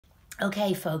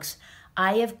Okay, folks,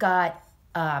 I have got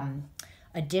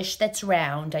a dish that's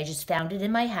round. I just found it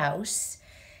in my house,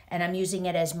 and I'm using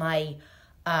it as my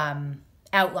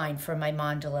outline for my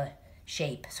mandala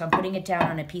shape. So I'm putting it down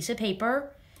on a piece of paper.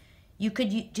 You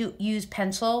could use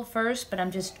pencil first, but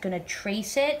I'm just going to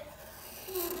trace it,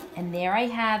 and there I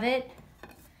have it.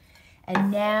 And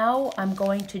now I'm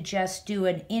going to just do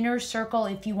an inner circle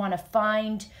if you want to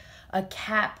find a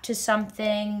cap to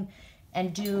something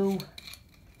and do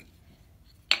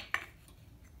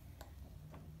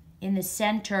in the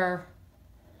center.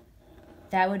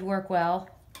 That would work well.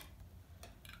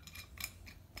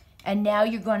 And now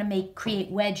you're going to create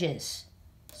wedges.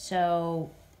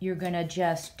 So you're going to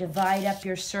just divide up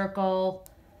your circle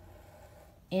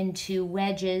into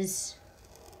wedges.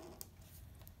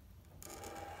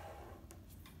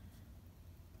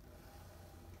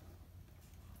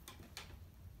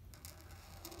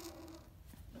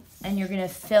 And you're going to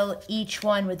fill each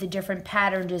one with a different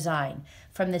pattern design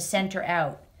from the center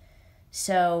out.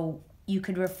 So you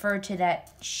could refer to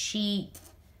that sheet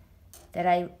that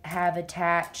I have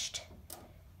attached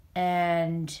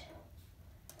and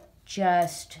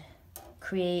just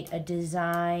create a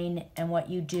design, and what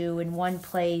you do in one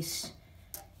place,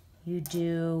 you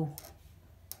do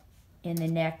in the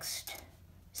next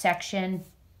section,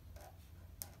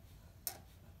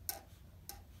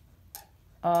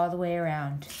 all the way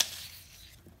around.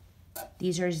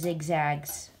 These are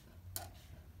zigzags.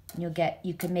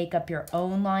 You can make up your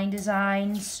own line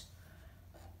designs.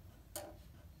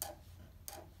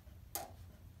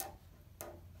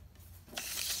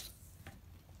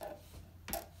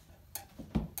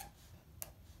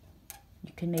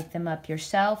 You can make them up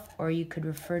yourself, or you could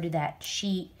refer to that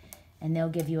sheet and they'll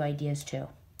give you ideas too.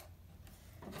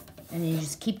 And then you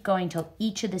just keep going till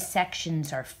each of the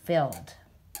sections are filled.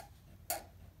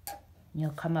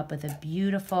 You'll come up with a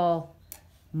beautiful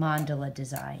mandala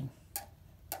design.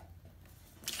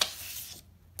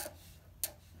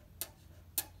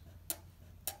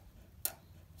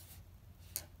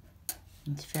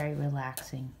 It's very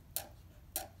relaxing.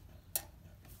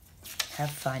 Have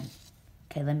fun.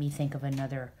 Okay, let me think of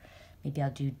another. Maybe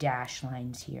I'll do dash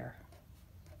lines here.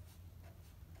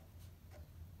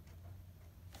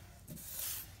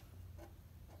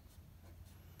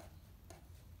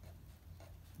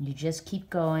 You just keep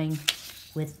going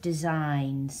with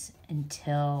designs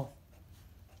until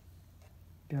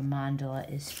your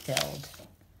mandala is filled.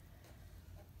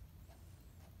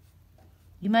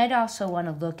 You might also want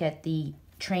to look at the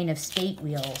train of state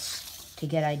wheels to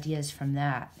get ideas from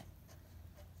that.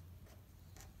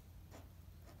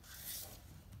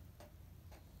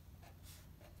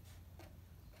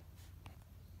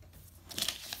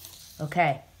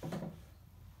 Okay,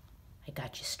 I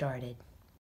got you started.